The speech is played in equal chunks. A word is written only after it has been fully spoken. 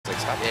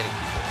Stop adding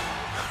people.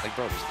 Like,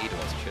 bro, there's 8 of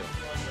us. Chill.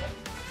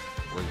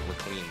 We're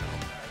clean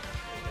though.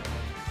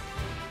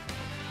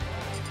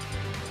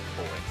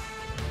 Boy.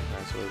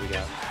 Alright, so what do we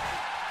got?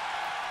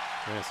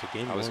 Yeah, so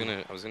game I was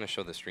gonna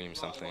show the stream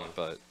something,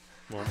 but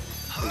what?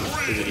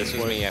 This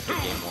was me after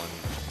game 1.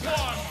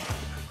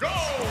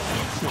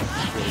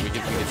 We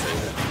could say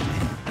that.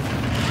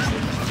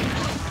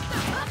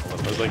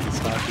 It was like the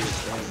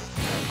stockiest thing.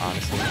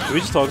 Honestly. Did we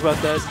just talk about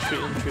that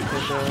in the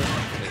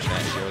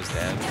chat, Zero's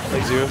dad?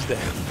 Like Zero's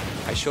dad.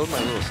 I showed my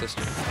little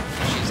sister.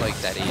 She's like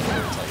that age where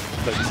it's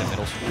like she's in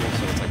middle school, so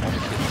it's like all the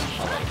kids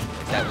are like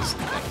that was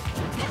the thing.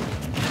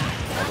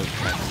 All those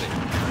friends that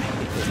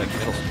it was like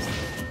middle school.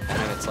 And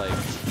then it's like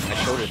I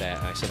showed her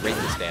that and I said, rate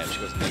this dad. She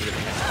goes, negative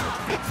 10.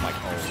 I'm like,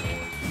 oh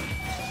lord.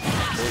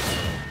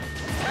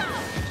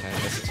 And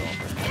I guess it's all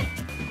her.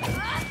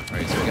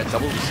 Alright, so we got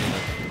double Lucina.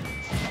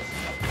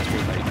 That's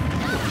pretty light.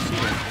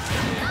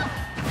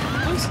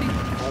 Lucy.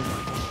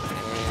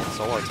 And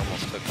Soularts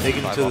almost took take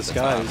it to the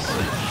skies.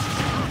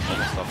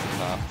 Almost off the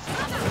top.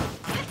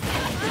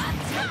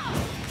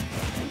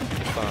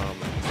 If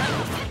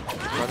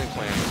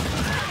BrotherQuang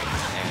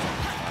and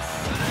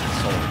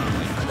Soul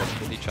like work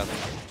with each other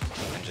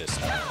and just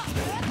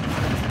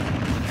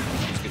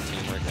use good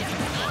teamwork, I think.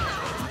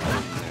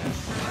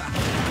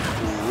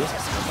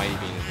 Mighty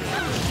Bean is really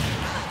good.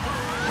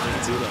 I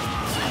can see that.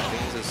 I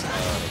think this is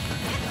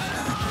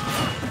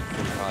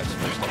 45's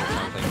first ever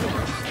time playing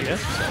Soularts. Yeah,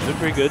 so they're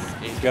pretty good.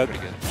 He's got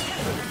pretty good.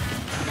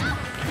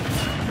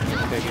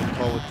 Okay, get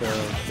call with the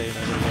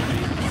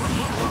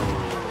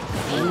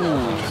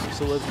Ooh,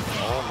 so let's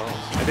almost.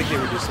 I think they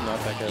reduced the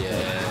knockback out. Yeah.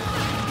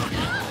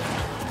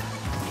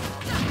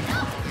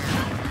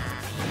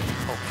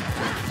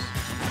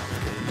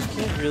 You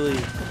can't really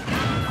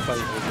fight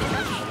with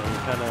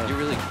it. You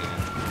really can.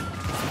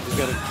 You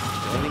gotta. The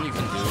only thing you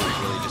can do is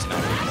really just not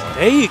make more.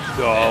 There you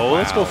go. Wow,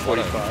 let's go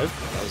 45.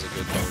 That was a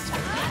good fight.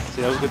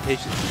 See, that was good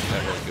patience.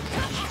 That was good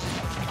patience.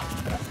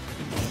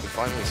 We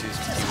finally see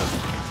some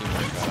team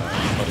like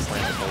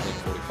BrotherQuang is holding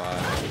 45.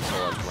 I think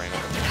Soularts ran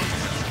up and good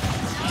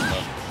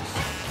stuff.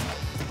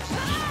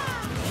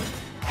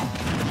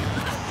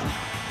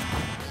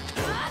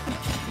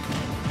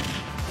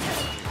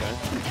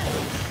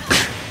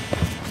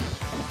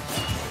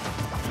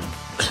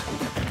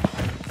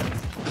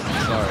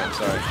 I'm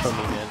sorry. From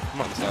me, man.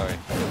 Come on. I'm sorry.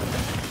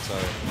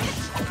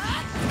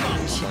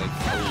 It's like,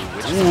 oh,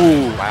 which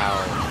Ooh. wow.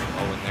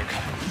 Oh, and there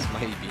comes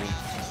Mighty Bean.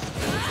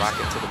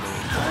 Rocket to the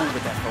moon. Oh,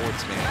 with that forward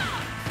smash.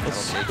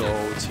 Let's go,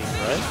 team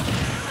red.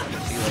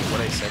 See, like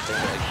what I said there,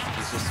 like,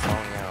 he's just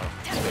falling out.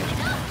 That's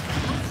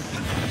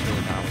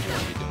really not what you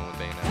want to be doing with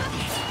Bayonetta.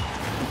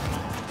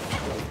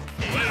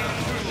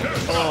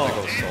 Oh, there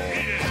goes Soul.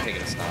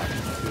 Taking a stop.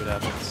 See what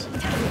happens.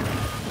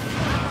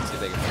 See if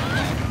they can come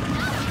back.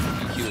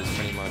 EQ is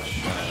pretty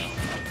much,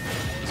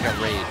 he's got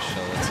rage,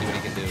 so let's see what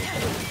he can do.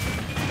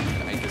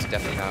 I think it's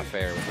definitely not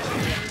fair with the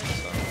rage,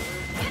 so.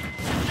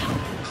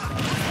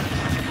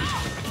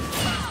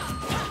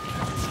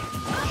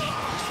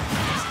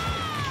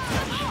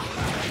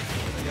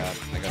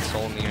 I got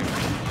Soul near.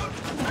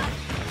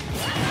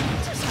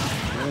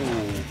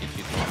 Ooh, if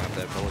you don't have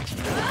that bullet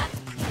spell.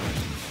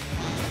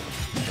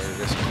 Very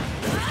risky.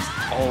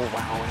 Oh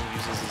wow, when he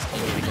uses his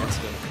teammate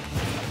against him.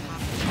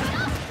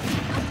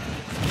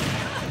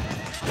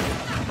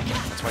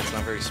 That's why it's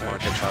not very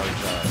smart to charge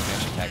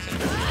smash attacks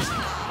into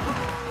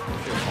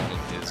if your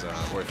opponent is,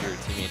 or if your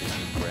teammate is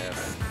being grabbed.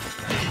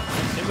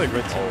 Seems like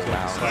red team's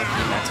wow,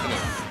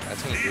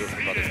 that's gonna do it for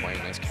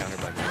BrotherQuang. Nice counter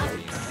by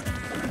Mighty Bean.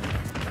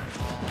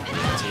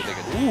 Let's see what they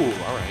can do. Ooh,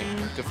 alright.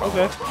 Good follow.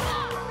 Okay.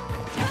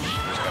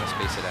 Just gotta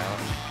space it out.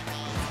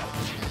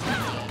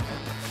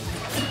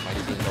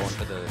 Mighty Bean going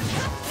for the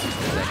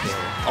that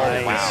there. Oh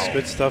nice. wow.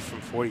 Good stuff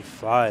from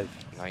 45.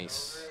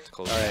 Nice.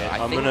 Alright,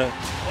 I'm gonna.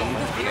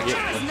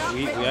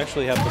 We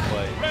actually have to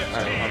play.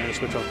 Alright, I'm gonna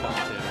switch on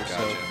commentator. Gotcha.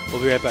 So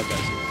we'll be right back, guys.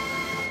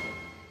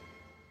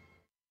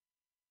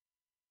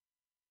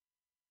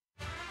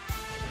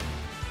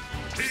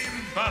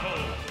 Team battle.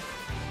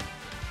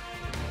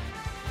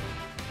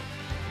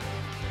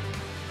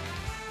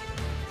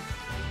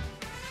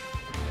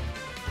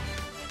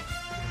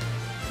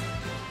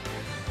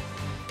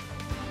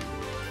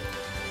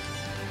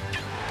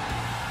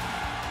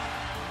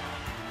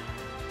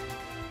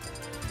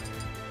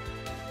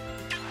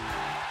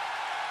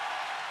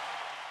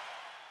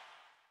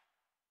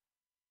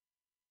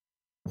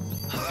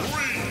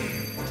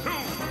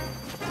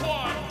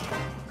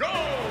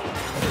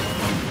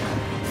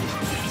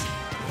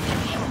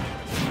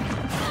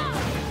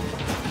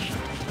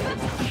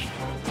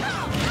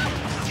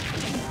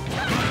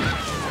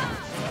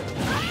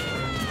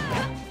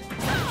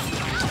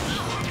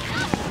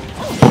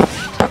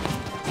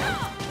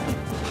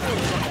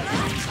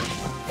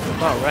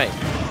 Alright.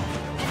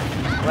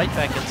 Right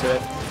back into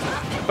it.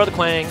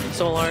 BrotherQuang,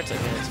 Soularts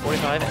against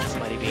 45 and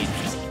Mighty Bean.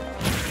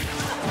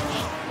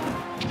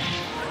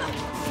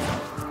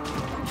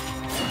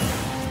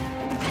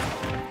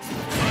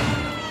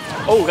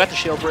 Oh, got the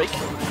shield break.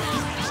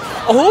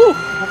 Oh!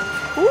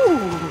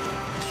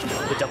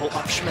 Ooh! The double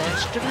up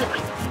smash.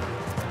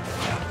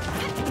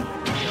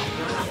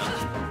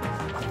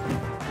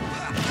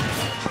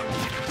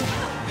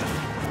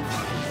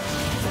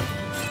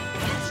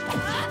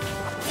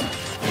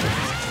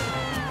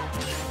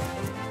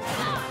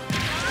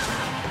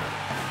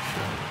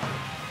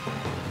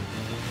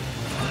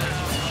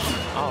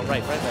 All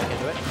right, right back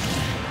into it.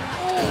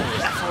 Oh,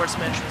 that forward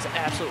smash was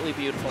absolutely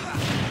beautiful.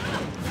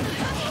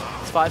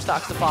 It's 5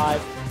 stocks to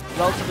 5.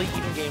 Relatively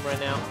even game right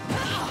now.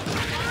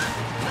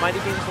 Mighty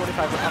Beam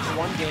 45 are up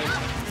 1 game.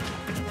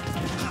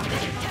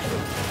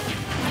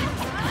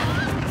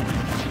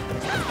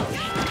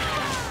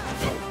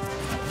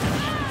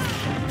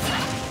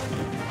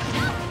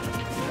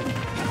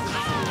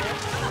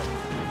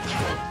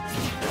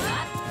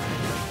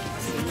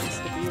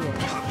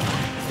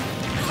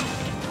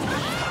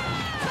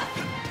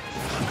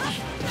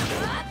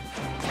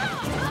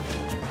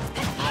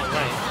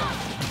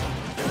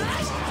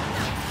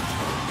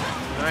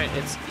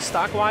 It's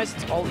stock-wise,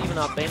 it's all even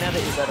up. Bayonetta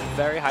is at a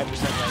very high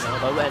percent right now,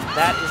 though, and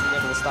that is the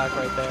end of the stock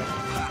right there.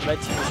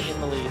 Red team is in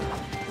the lead.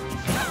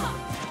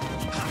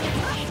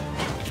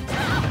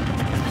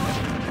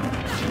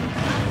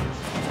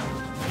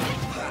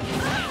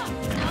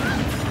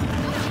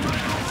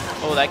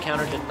 Oh, that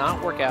counter did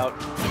not work out.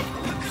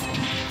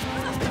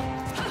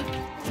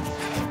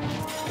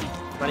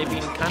 Mighty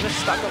being kind of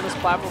stuck on this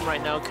platform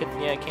right now.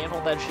 Can't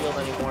hold that shield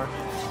anymore.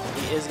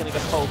 He is going to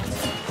get poked.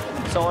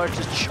 Solarts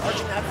just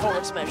charging that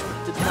forward smash,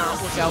 but did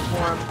not work out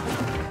for him.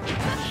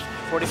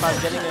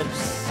 45 getting a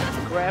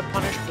grab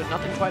punish, but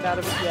nothing quite out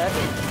of it yet.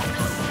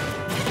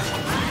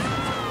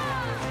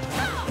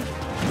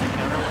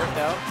 Counter worked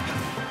out.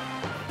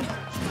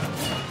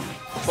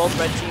 Both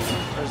red teams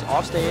are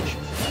off stage.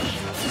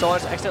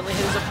 Solarts accidentally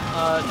hit his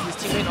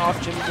teammate off.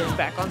 Jimmy getting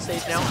back on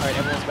stage now. All right,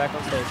 everyone's back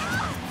on stage.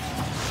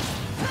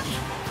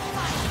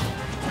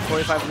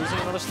 45 losing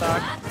another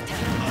stock.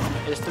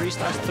 It is 3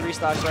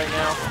 stocks right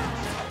now.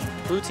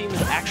 Blue team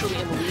is actually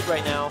in the lead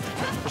right now,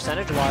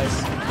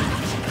 percentage-wise.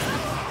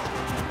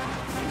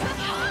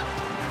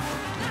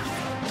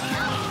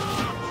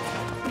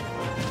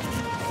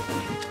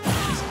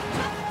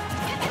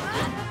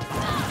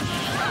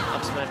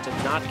 Up smash did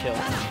not kill.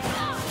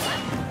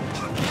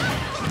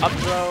 Up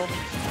throw,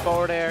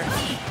 forward air,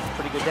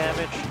 pretty good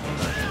damage.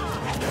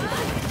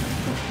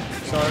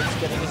 Solarts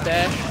getting his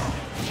dash.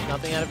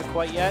 Nothing out of it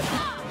quite yet.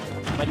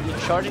 Might be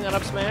charging that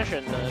up smash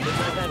and didn't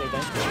get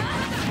anything.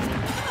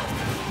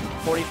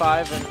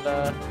 45 and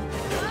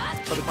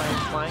BrotherQuang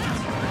flying.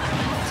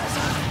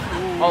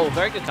 Oh,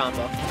 very good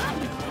combo.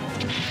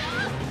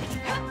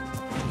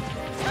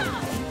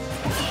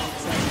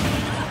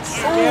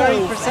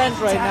 Scary percent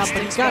right now,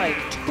 but he's got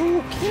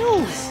 2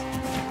 kills.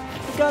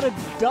 He got a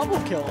double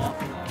kill.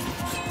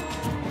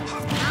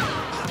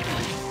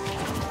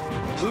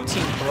 Blue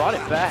team brought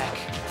it back.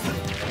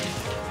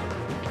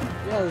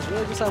 Yeah, there's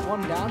really just that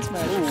 1 down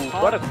smash. Ooh,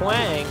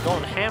 BrotherQuang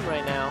going ham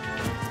right now.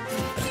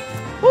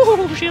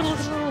 Ooh, shield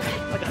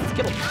like a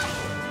skittle.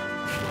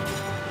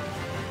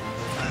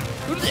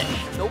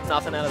 Nope,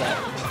 nothing out of that.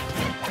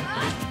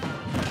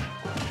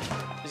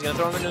 He's gonna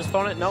throw him into his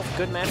opponent. Nope,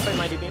 good match by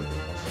Mighty Beam.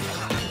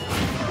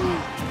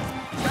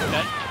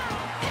 Okay.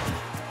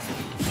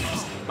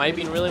 Mighty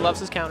Beam really loves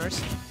his counters.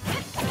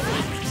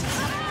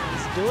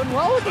 He's doing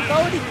well with the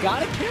bow, and he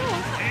got a kill.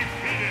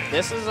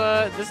 This is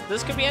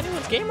this could be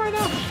anyone's game right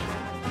now.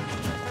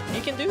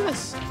 He can do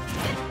this.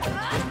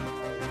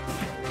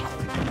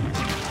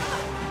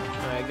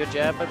 Alright, good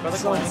jab by BrotherQuang.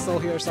 Someone still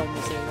hear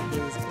someone saying that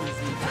it was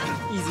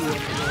easy win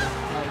for him.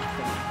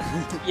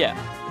 Yeah.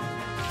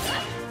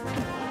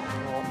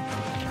 Well,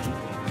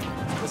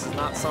 this is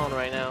not Son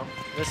right now.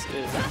 This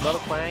is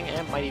BrotherQuang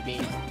and Mighty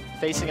Beam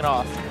facing it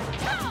off.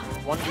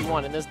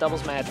 1v1 in this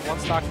doubles match. 1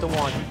 stock to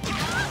 1.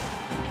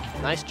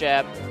 Nice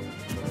jab.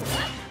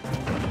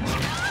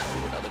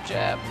 Another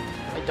jab.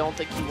 I don't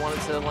think he wanted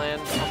to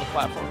land on the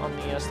platform, on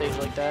the stage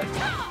like that.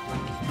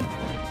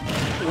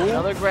 Ooh.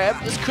 Another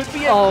grab. This could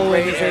be a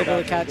great he's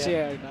able to catch the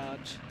air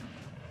dodge.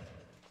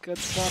 Good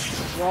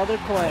stuff,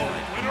 BrotherQuang.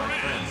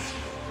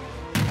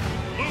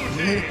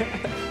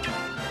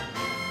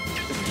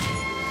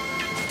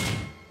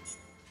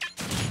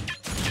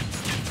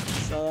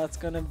 So that's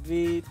gonna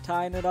be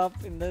tying it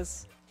up in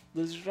this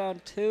losers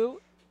round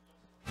 2.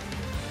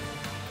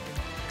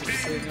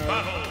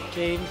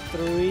 Game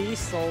 3,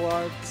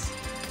 Solarts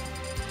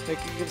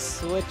thinking of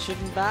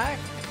switching back.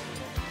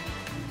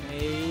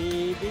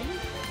 Maybe.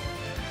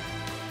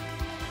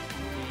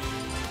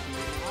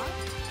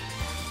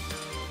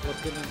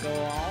 We're gonna go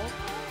all.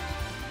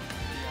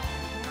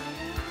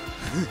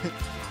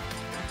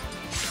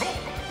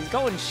 He's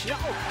going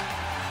choke.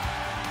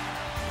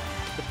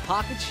 The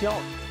pocket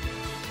choke.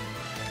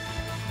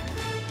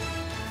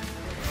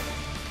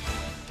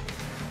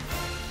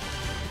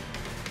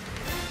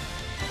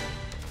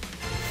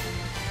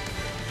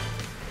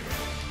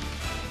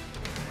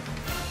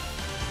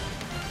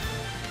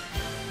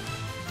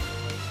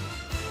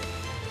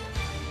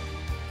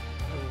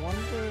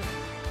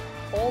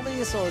 All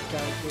these sword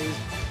characters,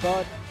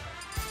 but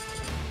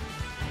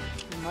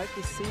you might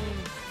be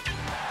seeing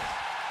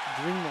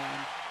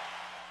Dreamland.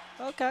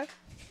 Okay.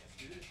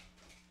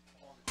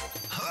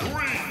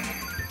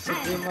 So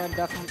Dreamland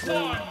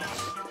definitely.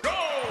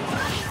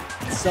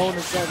 Zone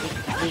is said that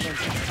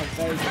Dreamland's a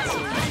very good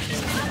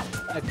series.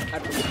 I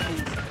really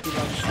do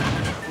like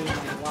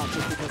Dreamland a lot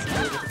just because he was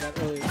able to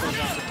get earlier kills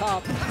off the top.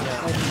 top.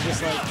 And he's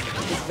just like,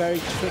 it's very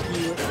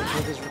tricky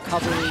with his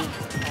recovery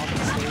off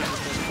the stage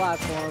with those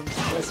platforms,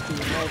 wispy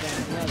and all that.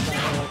 He has that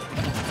whole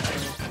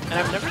And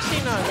I've never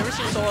seen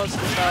Soularts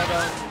decide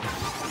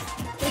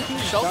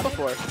Shulk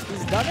before.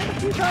 He's done it a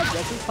few times.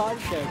 That's his pod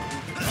character.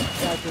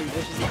 Exactly,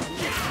 vicious and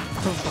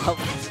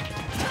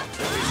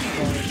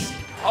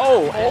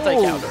Oh,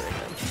 anti-counter again.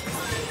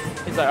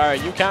 He's like,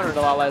 alright, you countered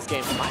a lot last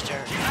game. My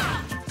turn.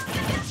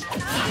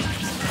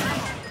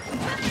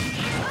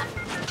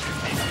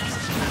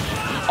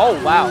 Oh,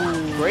 wow.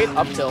 Great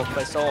up tilt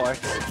by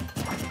Soularts.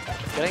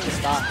 Getting the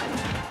stop.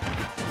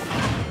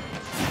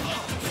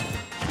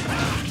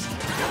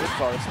 Good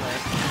forward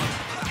smash.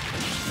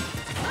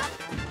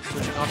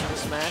 Switching off to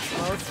smash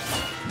mode.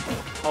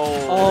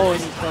 Oh,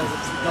 and he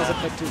doesn't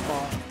pick too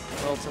far.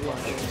 Well, too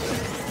much.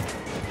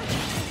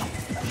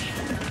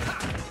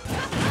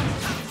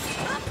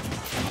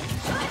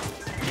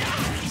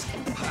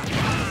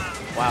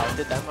 Wow,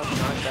 did that much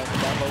knockdown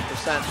with that low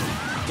percent.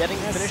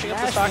 Finishing up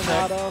the stock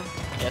there.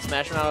 Yeah,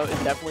 Smash Ronaldo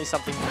is definitely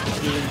something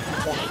really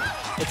important.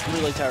 It's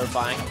really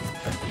terrifying.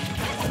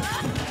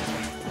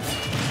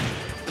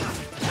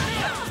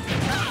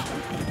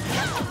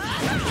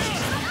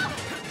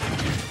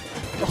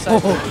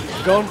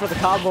 Oh, going for the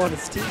combo on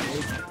his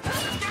teammate.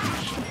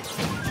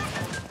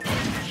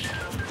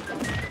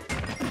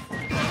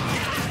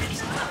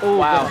 Oh,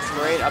 wow,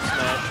 great up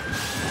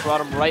smash.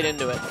 Brought him right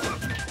into it.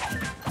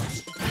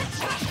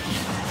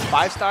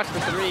 5 stocks for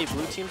 3.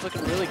 Blue team's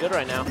looking really good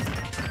right now.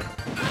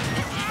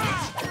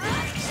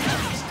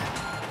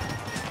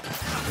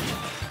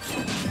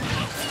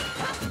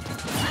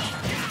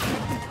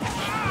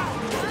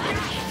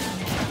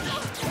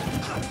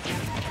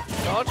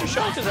 Dodger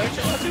Shulk is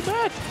actually not too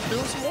bad.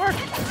 Doing some work.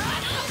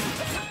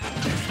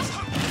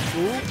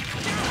 Ooh.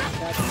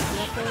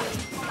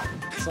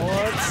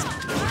 Swords.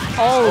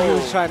 Oh, he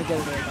was trying to get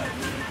it in.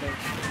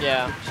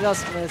 Yeah.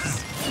 Just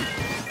missed.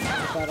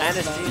 And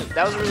his team,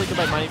 that was really good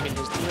by Mighty Bean.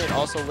 His teammate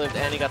also lived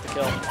and he got the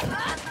kill.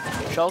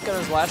 Shulk on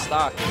his last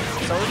stock.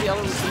 So did the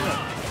other receiver.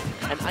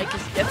 And Ike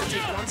is yet to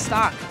take 1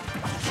 stock.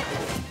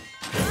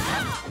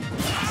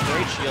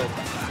 Great shield.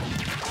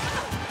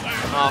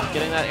 Oh,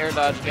 getting that air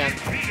dodge again.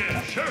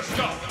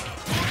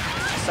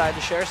 Decide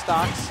to share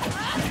stocks.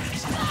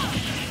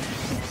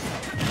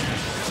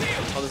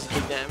 Oh, this is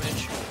big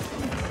damage.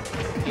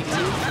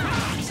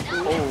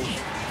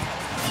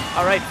 Oh.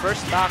 Alright,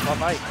 first stock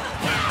off Ike.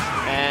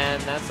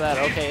 And that's that.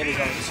 Okay, it is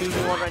on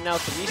 2v1 right now.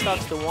 3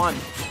 stocks to 1.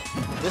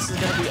 This is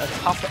going to be a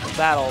tough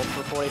battle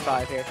for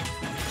 45 here.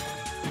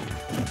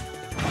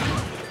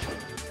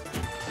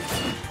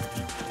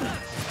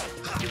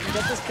 You can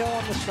get this kill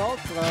on the Shulk,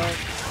 though.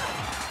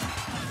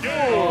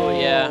 Oh,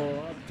 yeah.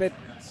 A bit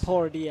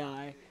poor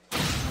DI.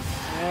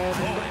 And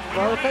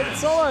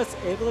BrotherQuang+Soularts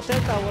able to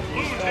take that one.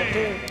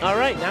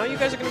 Alright, now you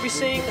guys are going to be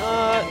seeing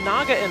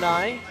Naga and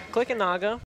I. Click and Naga.